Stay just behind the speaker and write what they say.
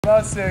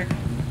That's sick.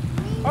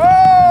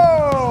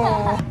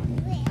 Oh!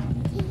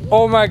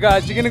 Oh my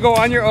gosh, you're gonna go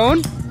on your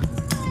own?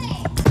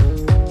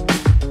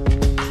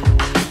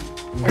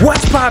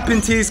 What's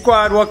poppin', T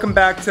Squad? Welcome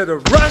back to the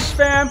Rush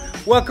fam.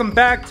 Welcome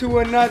back to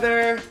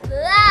another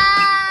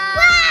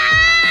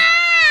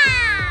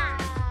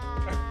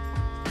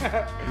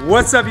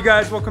What's up, you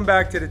guys? Welcome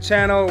back to the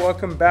channel.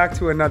 Welcome back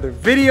to another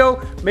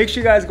video. Make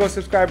sure you guys go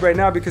subscribe right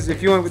now because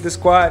if you ain't with the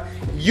squad,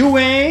 you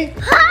ain't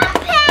poppin'.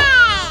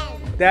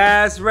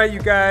 That's right, you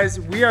guys.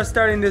 We are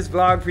starting this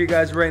vlog for you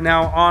guys right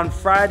now on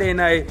Friday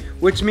night,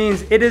 which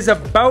means it is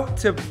about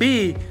to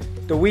be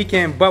the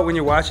weekend, but when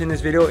you're watching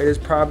this video, it is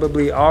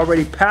probably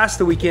already past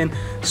the weekend.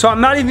 So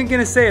I'm not even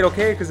gonna say it,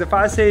 okay? Because if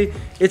I say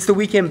it's the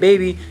weekend,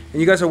 baby, and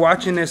you guys are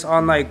watching this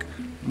on like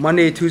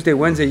Monday, Tuesday,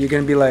 Wednesday, you're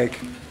gonna be like,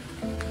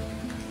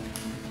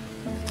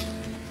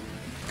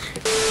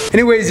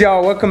 anyways,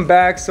 y'all, welcome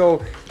back.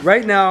 So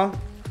right now,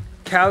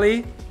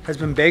 Callie has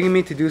been begging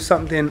me to do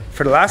something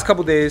for the last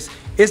couple days.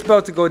 It's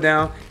about to go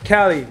down.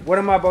 Callie, what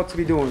am I about to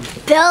be doing?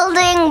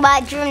 Building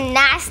my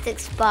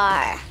gymnastics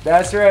bar.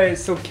 That's right.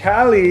 So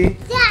Callie.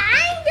 Yeah,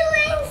 I'm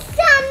doing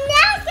some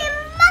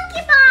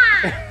monkey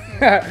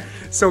bar.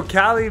 So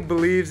Callie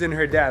believes in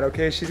her dad,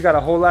 okay? She's got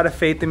a whole lot of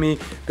faith in me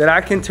that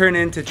I can turn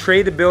into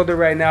Trey the Builder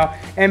right now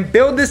and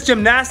build this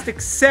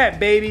gymnastics set,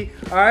 baby.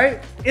 All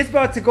right? It's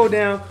about to go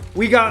down.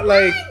 We got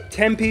like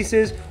 10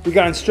 pieces. We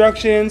got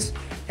instructions,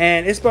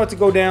 and it's about to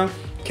go down.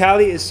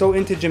 Callie is so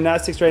into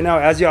gymnastics right now,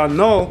 as y'all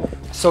know.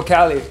 So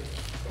Callie,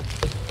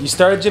 you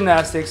started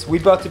gymnastics. We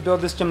about to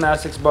build this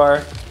gymnastics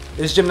bar.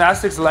 Is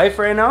gymnastics life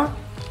right now?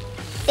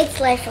 It's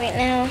life right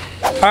now.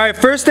 All right,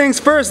 first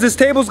things first, this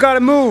table's gotta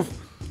move.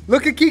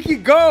 Look at Kiki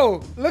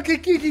go. Look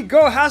at Kiki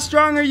go. How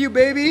strong are you,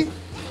 baby?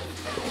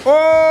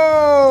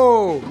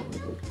 Oh!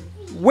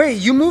 Wait,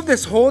 you moved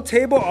this whole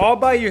table all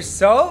by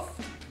yourself?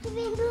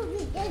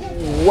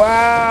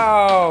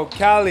 Wow,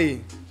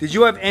 Callie. Did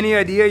you have any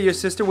idea your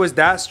sister was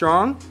that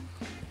strong?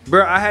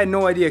 Bro, I had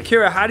no idea.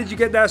 Kirah, how did you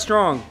get that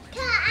strong?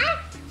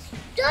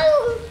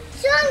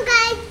 Strong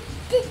guys.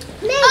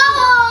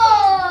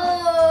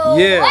 Oh!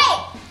 Yeah.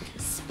 Wait.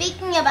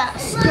 Speaking about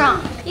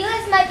strong, you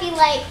guys might be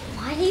like,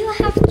 why do you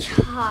have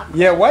chalk?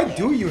 Yeah, why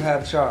do you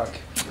have chalk?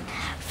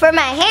 For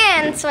my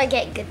hands, so I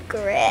get good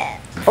grip.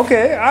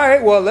 Okay, all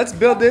right. Well, let's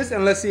build this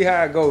and let's see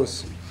how it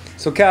goes.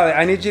 So, Callie,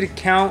 I need you to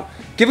count.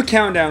 Give a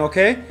countdown,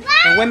 okay?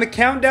 And when the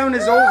countdown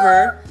is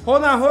over,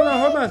 hold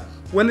on.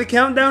 When the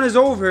countdown is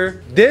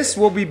over, this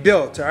will be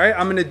built, all right?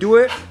 I'm gonna do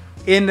it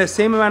in the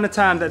same amount of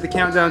time that the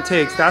countdown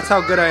takes. That's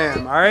how good I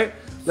am, all right?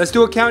 Let's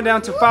do a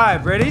countdown to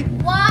 5. Ready? 1,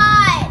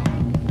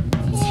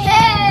 2,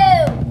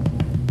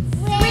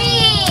 3,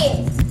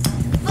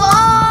 4, 5!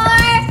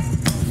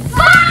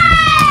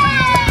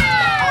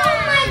 Oh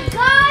my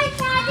gosh,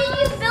 how did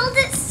you build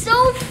it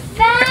so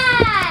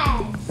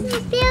fast? You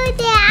built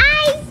it,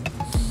 I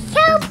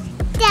helped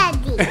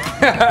Daddy.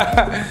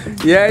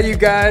 Yeah, you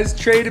guys,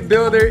 Trey the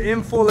Builder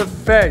in full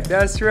effect.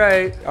 That's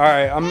right. All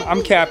right,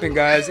 I'm capping,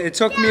 guys. It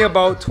took me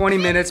about 20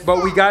 minutes,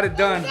 but we got it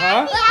done,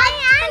 huh?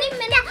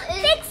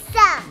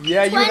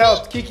 Yeah, you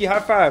helped. Kiki, high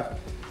five.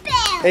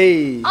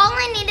 Hey. All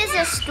I need is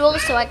a stool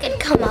so I can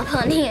come up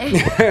on here.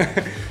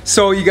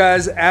 So you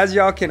guys, as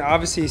y'all can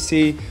obviously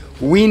see,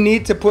 we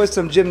need to put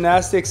some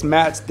gymnastics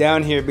mats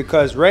down here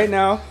because right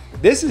now,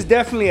 this is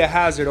definitely a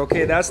hazard,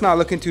 okay? That's not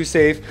looking too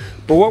safe.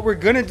 But what we're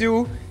gonna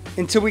do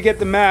until we get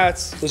the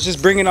mats is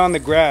just bring it on the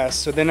grass.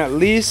 So then at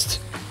least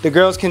the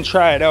girls can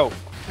try it out.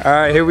 All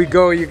right, here we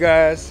go, you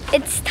guys.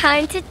 It's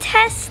time to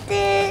test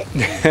it.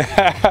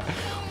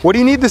 What do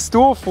you need the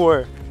stool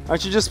for?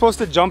 Aren't you just supposed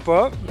to jump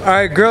up? All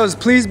right, girls,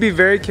 please be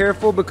very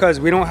careful because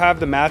we don't have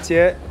the mats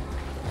yet.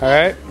 All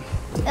right?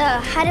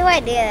 How do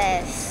I do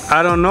this?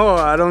 I don't know.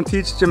 I don't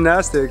teach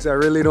gymnastics. I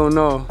really don't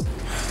know.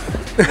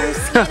 I'm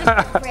scared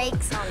if it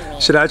breaks on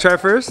me. Should I try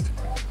first?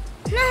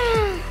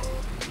 No.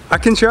 I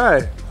can try.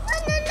 No,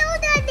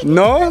 Daddy.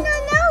 No? No.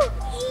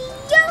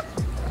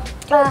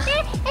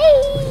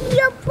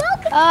 You're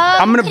broken.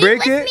 I'm gonna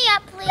break Can you it. lift me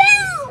up,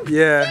 please?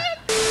 Yeah.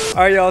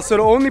 All right, y'all, so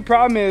the only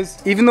problem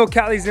is, even though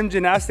Callie's in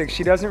gymnastics,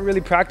 she doesn't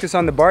really practice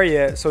on the bar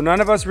yet, so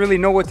none of us really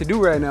know what to do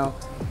right now.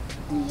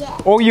 Yeah.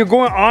 Oh, you're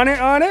going on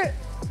it?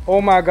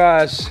 Oh my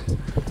gosh.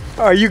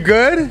 Are you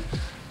good?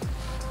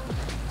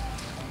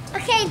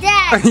 Okay,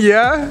 Dad.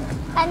 Yeah?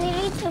 I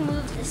need you to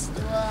move the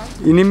stool.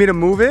 You need me to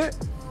move it?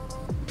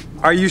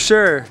 Are you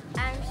sure?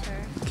 I'm sure.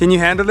 Can you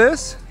handle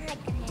this? I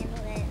can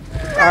handle it.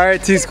 All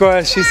right,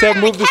 T-Squad, she said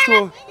move the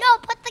stool. No,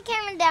 put the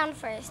camera down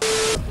first.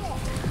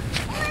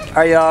 All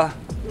right, y'all.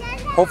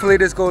 Hopefully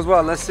this goes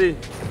well. Let's see.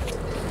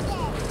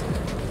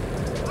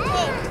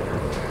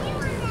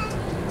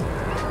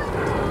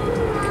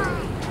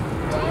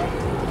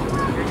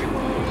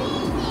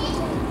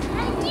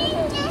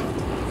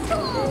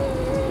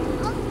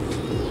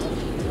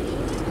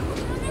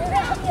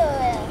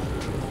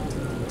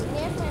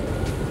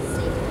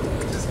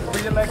 Just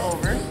put your leg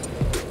over.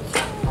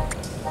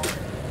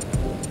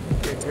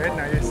 Okay, good.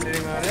 Now you're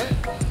sitting on it.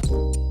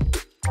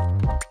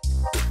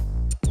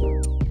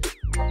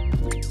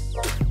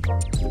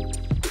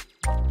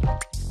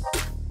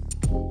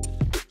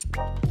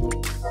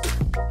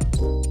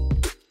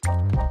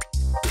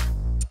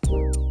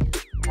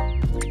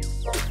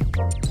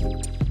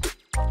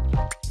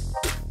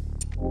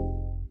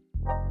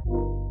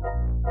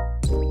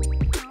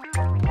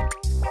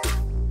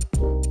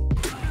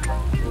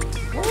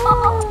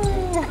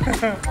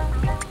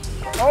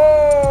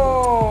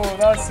 Oh,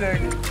 that's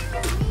sick.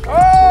 Oh!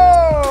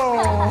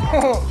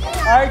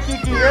 All right,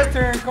 Kiki, your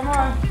turn. Come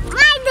on.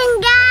 My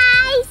turn,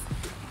 guys.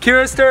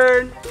 Kira's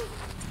turn.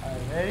 All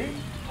right, ready?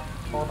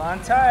 Hold on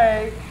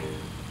tight.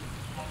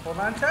 Hold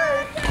on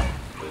tight.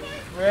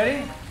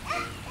 Ready?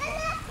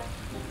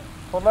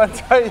 Hold on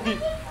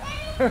tight.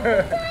 All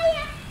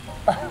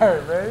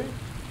right, ready?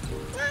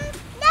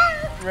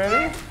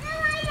 Ready?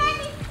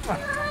 All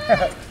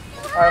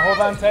right, hold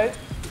on tight.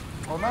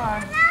 Hold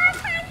on.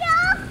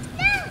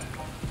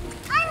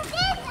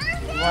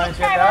 You want to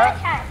get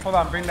that? Hold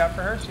on, bring that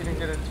for her. She didn't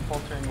get it full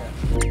turn yet.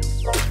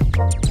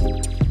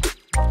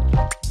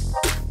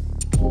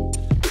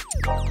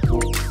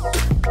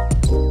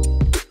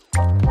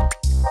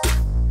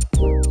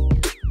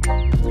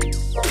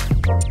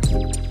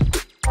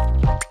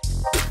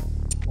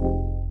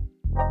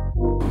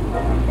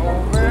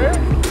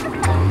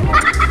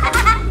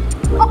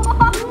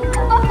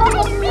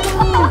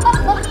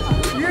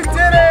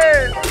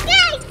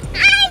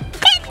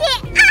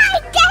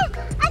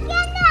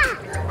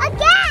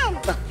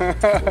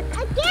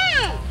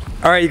 Again!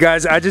 Alright you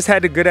guys, I just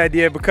had a good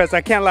idea because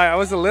I can't lie, I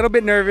was a little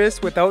bit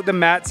nervous without the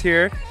mats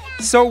here.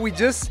 So we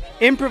just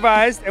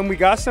improvised and we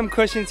got some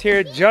cushions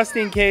here just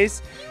in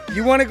case.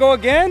 You want to go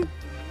again?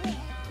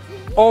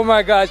 Oh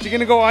my gosh, you're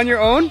gonna go on your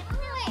own?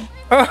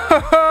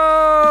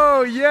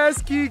 Oh,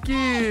 yes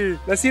Kiki!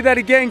 Let's see that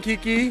again,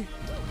 Kiki.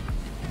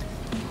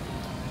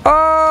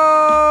 Oh!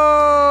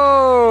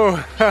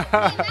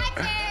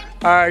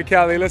 Alright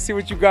Callie, let's see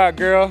what you got,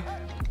 girl.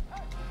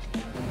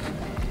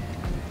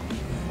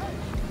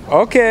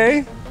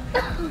 Okay.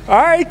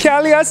 All right,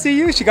 Callie, I see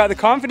you. She got the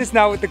confidence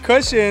now with the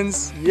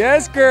cushions.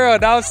 Yes, girl,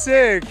 that was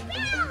sick.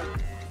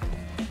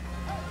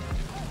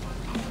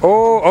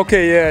 Oh,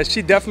 okay, yeah,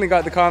 she definitely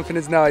got the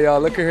confidence now, y'all.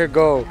 Look at her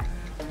go.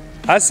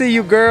 I see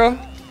you, girl.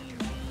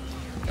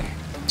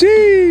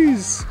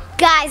 Jeez.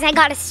 Guys, I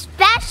got a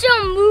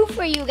special move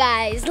for you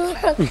guys.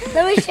 Look, let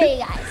me show you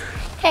guys.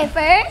 Okay,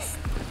 first,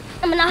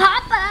 I'm gonna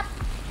hop up.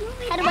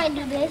 How do I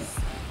do this?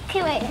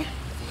 Okay, wait.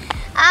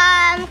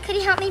 Could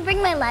you help me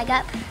bring my leg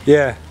up?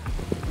 Yeah.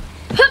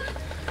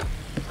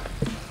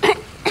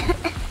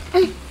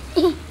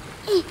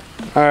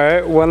 All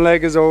right, one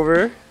leg is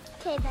over.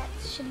 Okay, that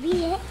should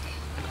be it.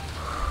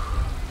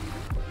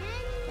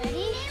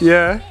 Ready?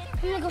 Yeah.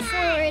 I'm gonna go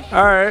forward.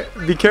 All right,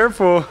 be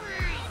careful.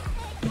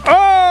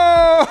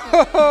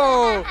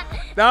 Oh!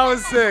 That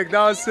was sick,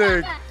 that was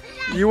sick.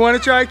 You want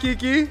to try,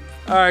 Kiki?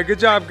 All right, good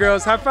job,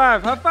 girls. High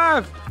five, high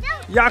five.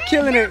 Y'all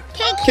killing it.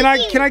 Can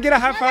I get a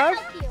high five?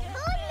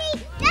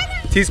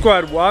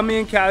 T-Squad, while me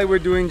and Callie were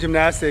doing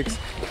gymnastics,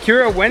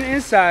 Kirah went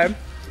inside,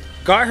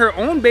 got her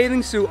own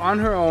bathing suit on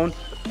her own,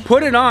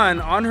 put it on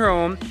her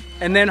own,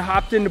 and then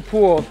hopped in the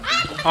pool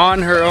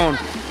on her own.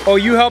 Oh,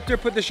 you helped her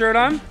put the shirt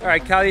on? All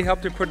right, Callie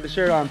helped her put the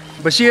shirt on.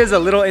 But she is a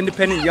little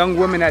independent young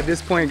woman at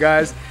this point,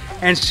 guys.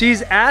 And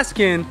she's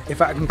asking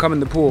if I can come in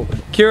the pool.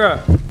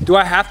 Kirah, do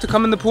I have to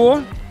come in the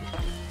pool?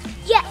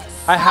 Yes.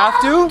 I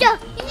have to?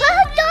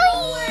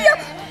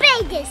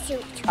 Bathing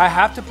suit. I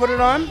have to put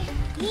it on?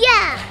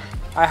 Yeah.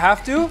 I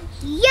have to?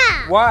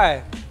 Yeah.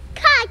 Why?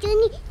 Cause you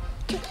need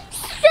to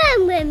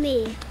swim with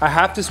me. I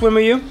have to swim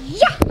with you?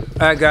 Yeah.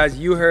 All right, guys,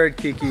 you heard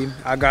Kiki.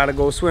 I gotta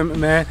go swimming,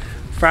 man.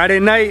 Friday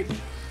night,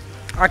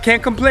 I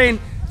can't complain.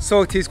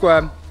 So,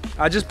 T-Squad,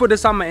 I just put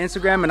this on my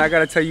Instagram and I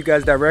gotta tell you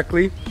guys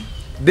directly.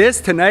 This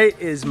tonight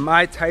is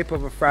my type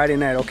of a Friday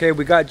night, okay?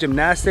 We got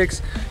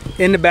gymnastics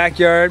in the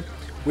backyard.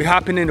 We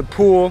hopping in the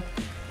pool.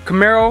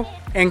 Camaro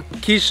and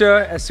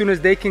Keisha, as soon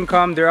as they can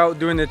come, they're out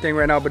doing their thing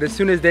right now, but as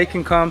soon as they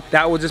can come,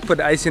 that will just put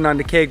the icing on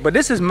the cake. But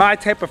this is my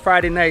type of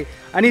Friday night.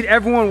 I need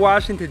everyone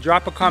watching to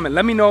drop a comment.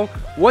 Let me know,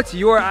 what's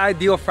your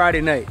ideal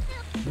Friday night?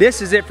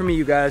 This is it for me,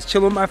 you guys.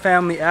 Chill with my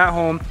family at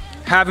home,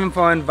 having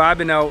fun,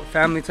 vibing out,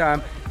 family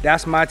time.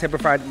 That's my type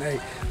of Friday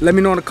night. Let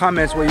me know in the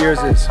comments what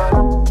yours is.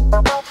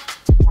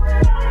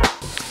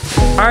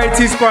 All right,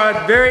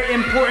 T-Squad, very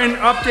important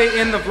update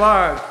in the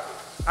vlog.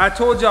 I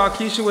told y'all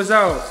Keisha was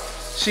out.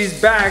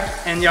 She's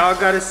back, and y'all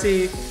gotta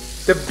see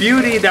the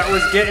beauty that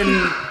was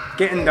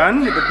getting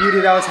done, the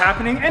beauty that was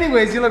happening.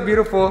 Anyways, you look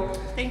beautiful.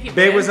 Thank you,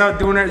 Babe was out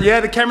doing her. Yeah,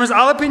 the camera's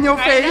all up in your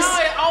face.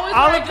 I know, it always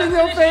all works up in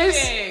just your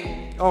face.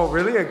 finishing. Oh,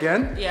 really?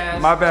 Again?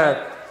 Yes. My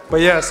bad. But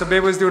yeah, so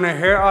Babe was doing her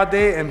hair all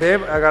day, and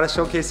Babe, I gotta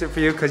showcase it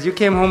for you because you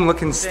came home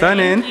looking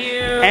stunning. Thank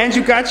you. And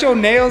you got your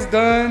nails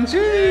done.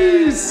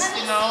 Jeez.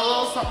 You know, a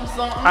little something,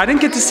 something. I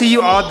didn't get to see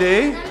you all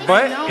day,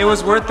 but it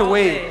was worth the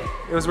wait.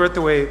 It was worth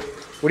the wait.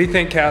 What do you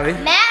think, Callie?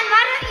 Man,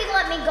 why don't you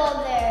let me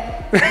go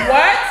there?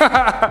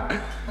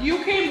 What?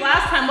 You came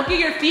last time. Look at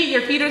your feet.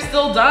 Your feet are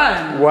still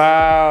done.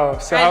 Wow.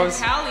 So and I was.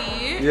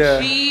 Callie,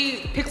 Yeah.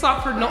 she picks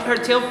off her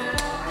tail.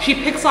 She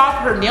picks off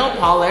her nail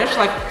polish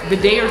like the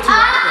day or two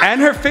after.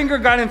 And her finger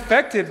got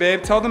infected,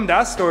 babe. Tell them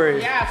that story.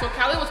 Yeah, so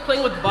Callie was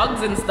playing with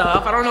bugs and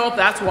stuff. I don't know if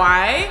that's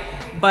why,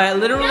 but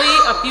literally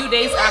a few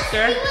days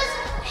after. He was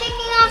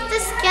picking off the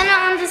skin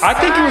on the I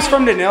think it was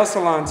from the nail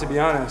salon, to be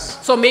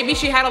honest. So maybe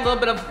she had a little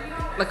bit of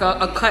like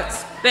a cut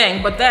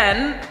thing, but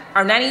then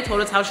our nanny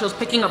told us how she was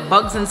picking up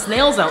bugs and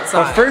snails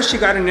outside. But first she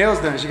got her nails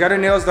done. She got her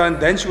nails done,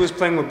 then she was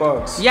playing with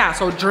bugs. Yeah,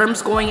 so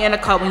germs going in a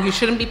cup when you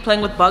shouldn't be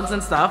playing with bugs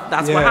and stuff.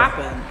 That's what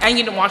happened. And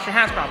you didn't wash your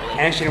hands properly.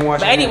 And she didn't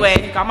wash her hands. But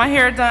anyway, hands. Got my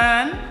hair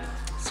done.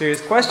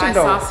 Serious question by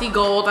though. Saucy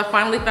Gold. I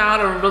finally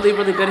found a really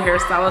good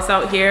hairstylist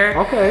out here.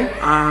 Okay.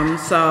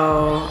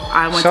 So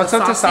I went Shouts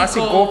out to Saucy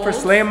Gold for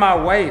slaying my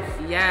wife.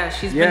 Yeah,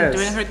 she's been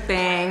doing her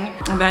thing.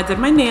 And then I did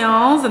my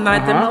nails, and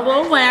then I did my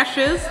little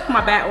lashes,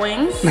 my bat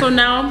wings. So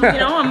now, you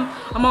know,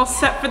 I'm all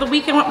set for the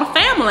weekend with my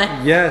family.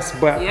 Yes,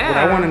 but what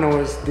I want to know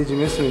is, did you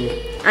miss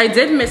me? I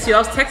did miss you. I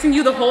was texting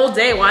you the whole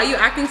day. Why are you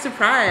acting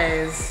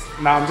surprised?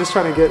 Nah, I'm just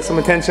trying to get some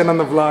attention on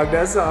the vlog,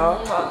 that's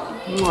all.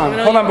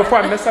 Hold on, before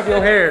I mess up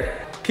your hair.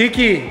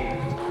 Kiki.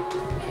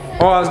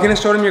 Oh, I was gonna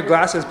show them your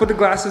glasses. Put the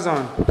glasses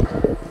on.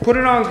 Put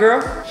it on,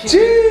 girl.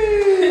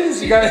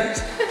 Jeez, you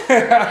guys.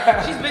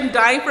 She's been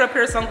dying for a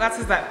pair of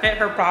sunglasses that fit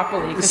her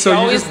properly. Because so she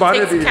always just bought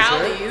takes these,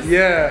 Cali's, right?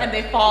 Yeah. and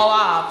they fall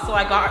off. So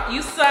I got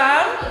you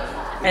some,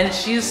 and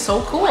she's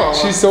so cool.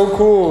 She's so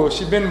cool.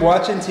 She's been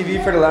watching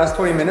TV for the last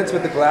 20 minutes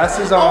with the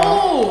glasses on.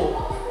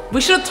 Oh,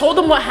 we should have told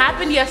them what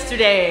happened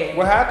yesterday.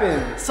 What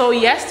happened? So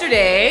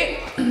yesterday,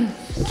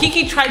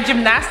 Kiki tried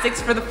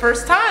gymnastics for the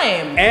first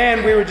time.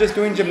 And we were just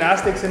doing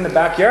gymnastics in the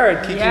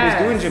backyard. Kiki was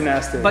doing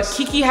gymnastics. But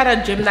Kiki had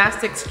a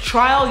gymnastics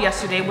trial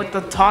yesterday with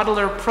the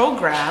toddler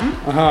program.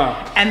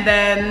 And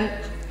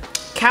then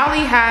Callie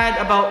had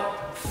about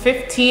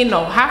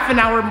half an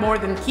hour more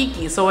than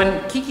Kiki. So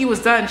when Kiki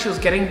was done, she was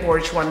getting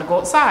bored. She wanted to go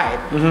outside.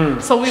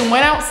 So we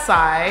went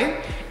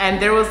outside, and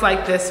there was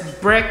like this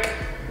brick.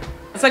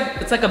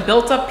 It's like a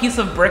built-up piece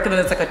of brick, and then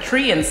it's like a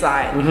tree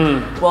inside.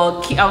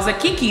 Well, I was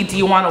like, Kiki, do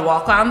you want to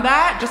walk on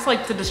that? Just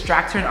like to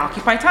distract her and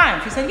occupy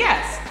time. She said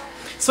yes.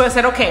 So I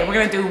said, okay, we're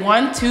gonna do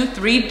 1, 2,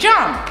 3,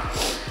 jump.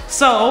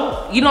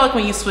 So, you know like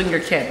when you swing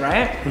your kid,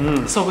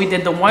 right? So we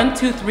did the 1,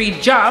 2,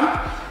 3,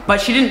 jump, but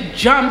she didn't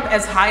jump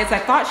as high as I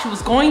thought she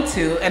was going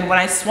to. And when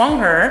I swung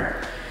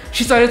her,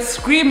 she started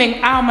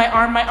screaming, ow, my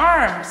arm, my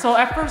arm. So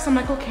at first I'm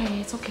like, okay,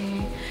 it's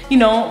okay. You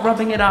know,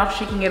 rubbing it off,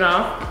 shaking it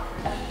off.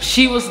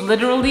 She was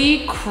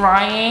literally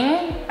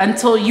crying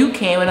until you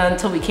came and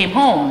until we came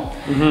home.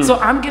 So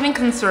I'm getting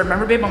concerned.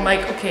 Remember, babe, I'm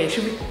like, okay,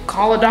 should we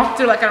call a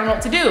doctor? Like, I don't know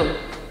what to do.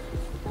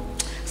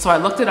 So I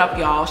looked it up,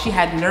 y'all. She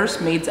had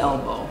nursemaid's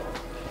elbow.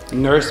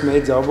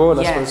 Nursemaid's elbow,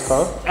 that's what it's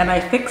called? And I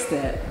fixed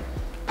it.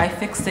 I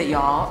fixed it,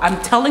 y'all.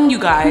 I'm telling you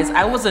guys,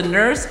 I was a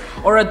nurse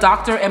or a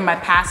doctor in my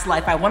past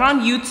life. I went on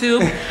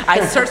YouTube,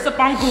 I searched up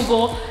on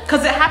Google,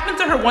 because it happened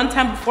to her one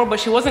time before, but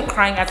she wasn't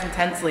crying as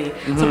intensely.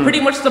 So pretty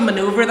much the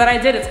maneuver that I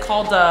did, it's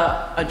called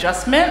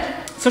adjustment.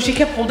 So she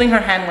kept holding her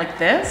hand like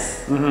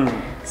this.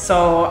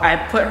 So I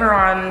put her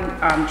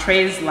on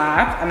Trey's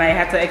lap, and I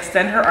had to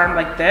extend her arm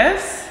like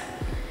this,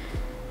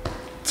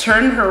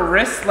 turn her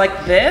wrist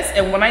like this,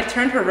 and when I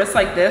turned her wrist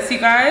like this, you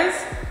guys,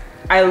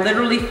 I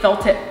literally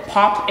felt it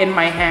pop in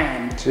my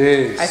hand.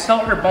 Jeez. I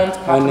felt her bones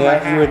pop in my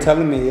hand. You were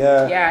telling me,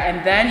 Yeah,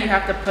 and then you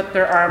have to put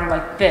their arm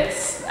like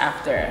this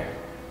after.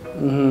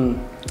 And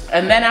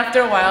then after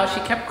a while, she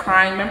kept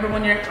crying. Remember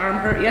when your arm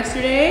hurt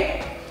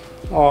yesterday?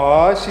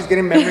 Aw, she's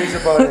getting memories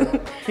about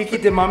it. Kiki,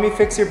 did mommy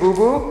fix your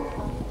boo-boo?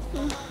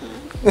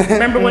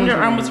 Remember when your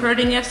arm was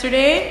hurting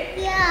yesterday?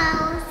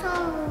 Yeah.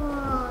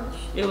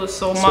 It was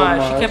so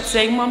much. She kept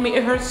saying, Mommy,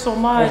 it hurts so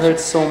much. It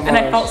hurts so much. And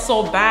I felt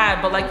so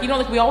bad. But like, you know,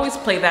 like we always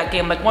play that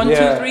game. Like 1,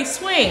 2, 3,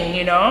 swing,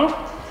 you know?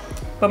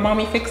 But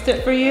Mommy fixed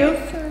it for you?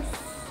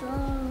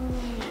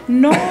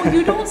 No,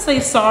 you don't say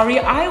sorry.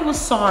 I was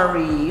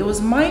sorry. It was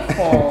my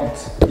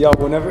fault. Yo,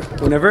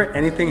 whenever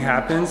anything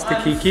happens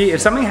to Kiki, if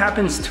something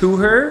happens to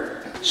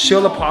her,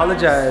 she'll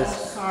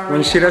apologize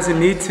when she doesn't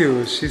need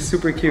to. She's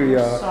super cute,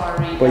 y'all.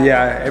 But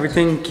yeah,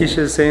 everything Keisha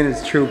is saying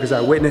is true because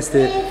I witnessed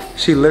it.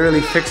 She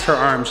literally fixed her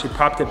arm. She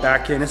popped it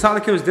back in. It's not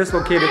like it was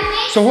dislocated.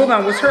 So hold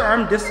on, was her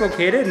arm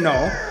dislocated? No,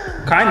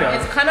 kind of.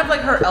 It's kind of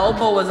like her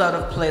elbow was out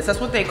of place. That's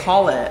what they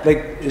call it.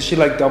 Like, is she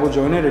like double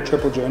jointed or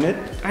triple jointed?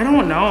 I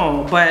don't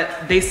know,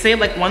 but they say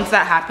like once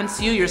that happens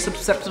to you, you're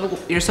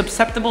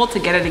susceptible to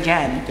get it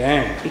again.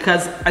 Dang.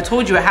 Because I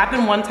told you it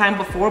happened one time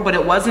before, but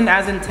it wasn't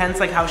as intense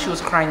like how she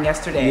was crying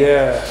yesterday.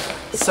 Yeah.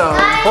 So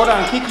hold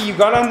on, Kiki, you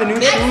got on the new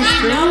shoes too?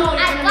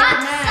 I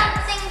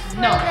got something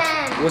for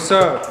them. What's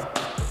up?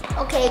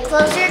 Okay,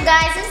 close your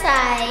guys'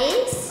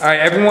 eyes. All right,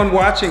 everyone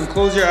watching,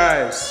 close your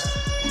eyes.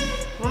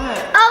 What?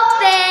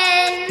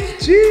 Open.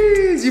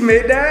 Jeez, you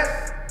made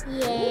that?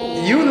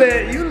 Yeah. You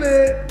lit. Your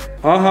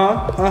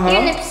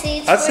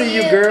nipsies I see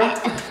you, girl.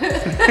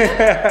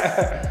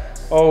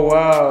 Oh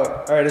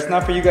wow. All right, it's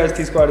not for you guys,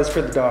 T-Squad, it's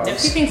for the dogs.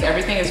 Nipsey thinks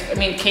everything is,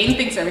 Kane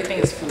thinks everything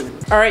is food.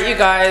 All right, you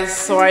guys,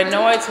 so I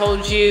know I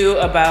told you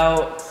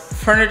about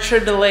furniture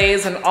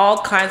delays and all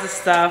kinds of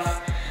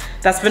stuff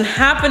that's been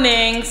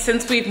happening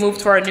since we've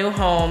moved to our new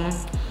home.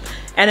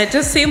 And it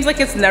just seems like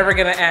it's never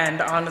gonna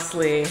end,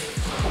 honestly.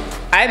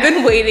 I've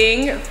been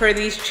waiting for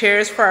these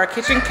chairs for our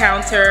kitchen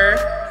counter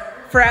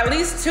for at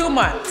least 2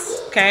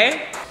 months,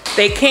 okay?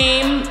 They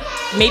came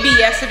maybe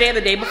yesterday or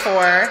the day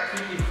before,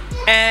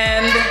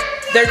 and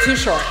they're too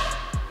short.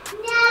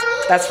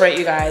 That's right,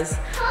 you guys.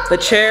 The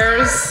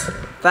chairs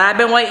that I've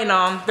been waiting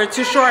on, they're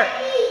too short.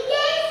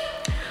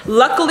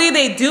 Luckily,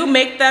 they do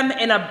make them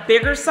in a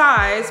bigger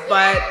size,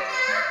 but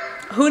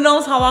who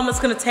knows how long it's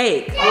gonna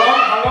take.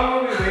 How long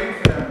were we waiting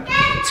for them?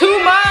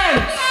 2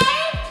 months.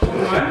 2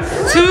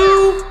 months?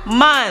 2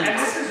 months. And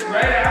this is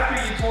right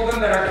after you told them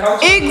that our couch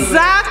was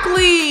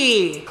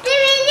Exactly.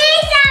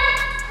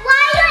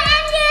 Why you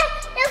ended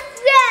the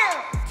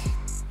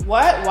fruit?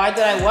 What? Why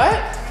did I what?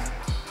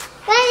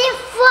 When you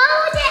throw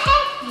the egg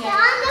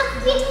on the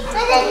feet with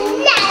a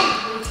net.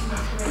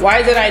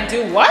 Why did I do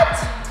what?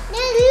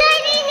 You're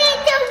letting it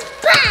to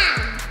bang.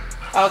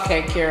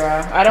 Okay,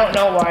 Kirah. I don't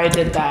know why I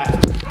did that.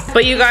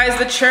 But you guys,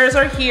 the chairs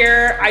are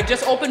here. I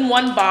just opened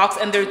one box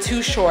and they're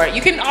too short.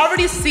 You can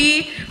already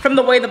see from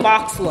the way the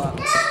box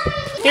looks.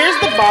 Here's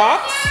the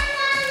box.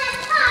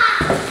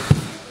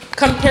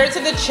 Compared to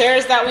the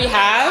chairs that we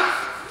have,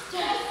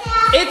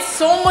 it's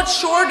so much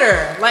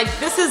shorter. Like,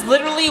 this is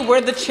literally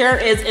where the chair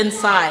is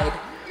inside.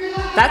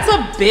 That's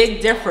a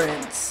big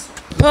difference.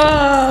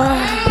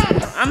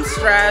 I'm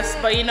stressed,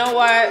 but you know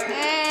what?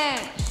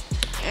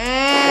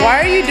 Why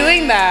are you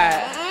doing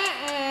that?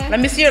 Let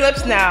me see your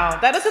lips now.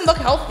 That doesn't look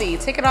healthy.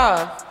 Take it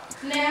off.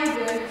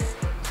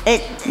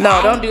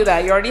 No, don't do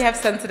that. You already have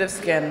sensitive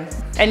skin.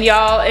 And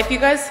y'all, if you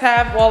guys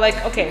have, well,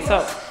 like, okay,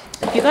 so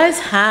if you guys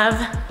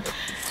have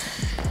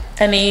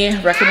any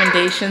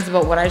recommendations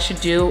about what I should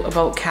do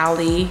about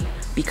Callie,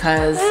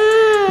 because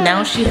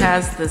now she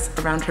has this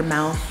around her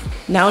mouth.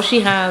 Now she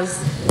has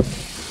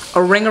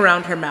a ring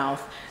around her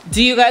mouth.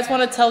 Do you guys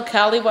want to tell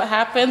Callie what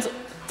happens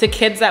to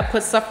kids that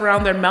put stuff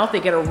around their mouth? They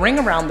get a ring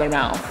around their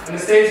mouth. And it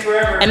stays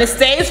forever. And it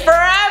stays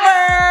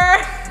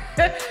forever.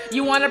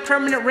 You want a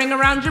permanent ring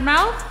around your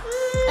mouth?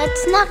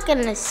 It's not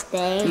gonna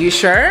stay. You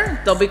sure?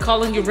 They'll be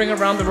calling you Ring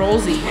Around the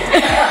Rosie.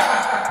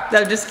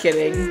 No, just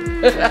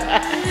kidding.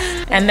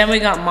 And then we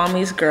got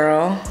Mommy's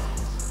Girl.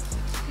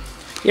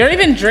 You're not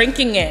even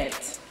drinking it.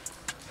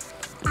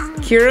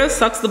 Kirah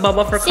sucks the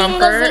bubble for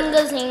comfort.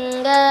 Zinga,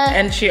 zinga.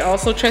 And she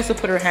also tries to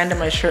put her hand in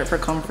my shirt for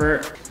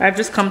comfort. I've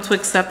just come to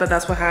accept that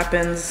that's what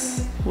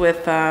happens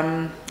with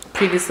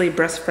previously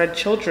breastfed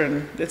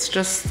children. It's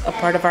just a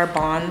part of our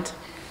bond,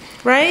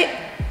 right?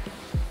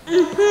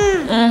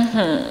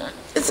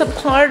 It's a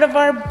part of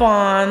our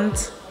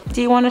bond.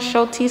 Do you want to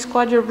show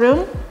T-Squad your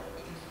room?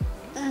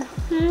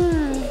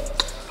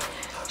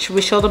 Should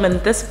we show them in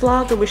this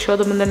vlog or we show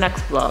them in the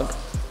next vlog?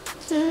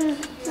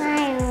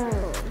 My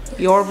room.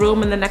 Your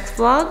room in the next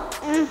vlog?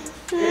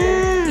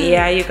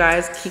 Yeah, you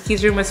guys,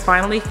 Kiki's room is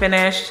finally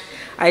finished.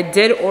 I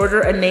did order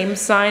a name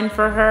sign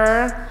for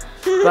her,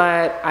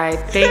 but I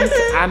think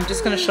I'm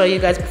just gonna show you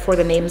guys before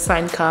the name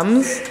sign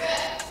comes.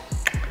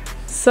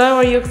 So,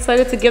 are you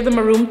excited to give them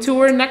a room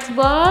tour next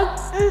vlog?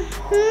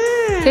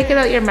 Take it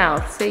out your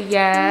mouth. Say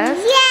yes.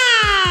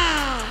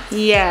 Yeah.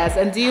 Yes.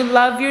 And do you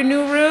love your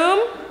new room?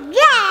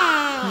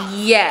 Yeah.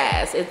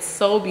 Yes. It's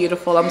so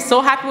beautiful. I'm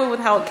so happy with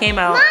how it came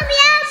out. Mommy,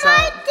 I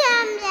like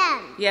them.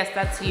 Yes,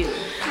 that's you.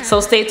 So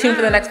stay tuned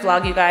for the next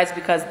vlog, you guys,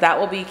 because that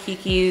will be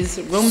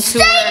Kiki's room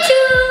tour. Stay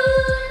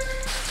tuned.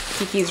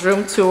 Kiki's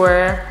room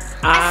tour.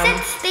 I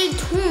said stay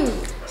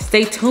tuned.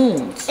 Stay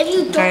tuned. If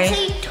you don't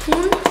stay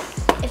tuned,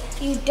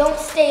 you don't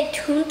stay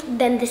tuned,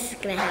 then this is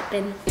gonna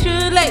happen.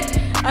 Too late.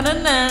 Too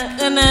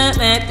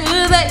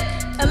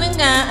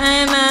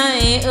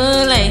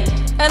late.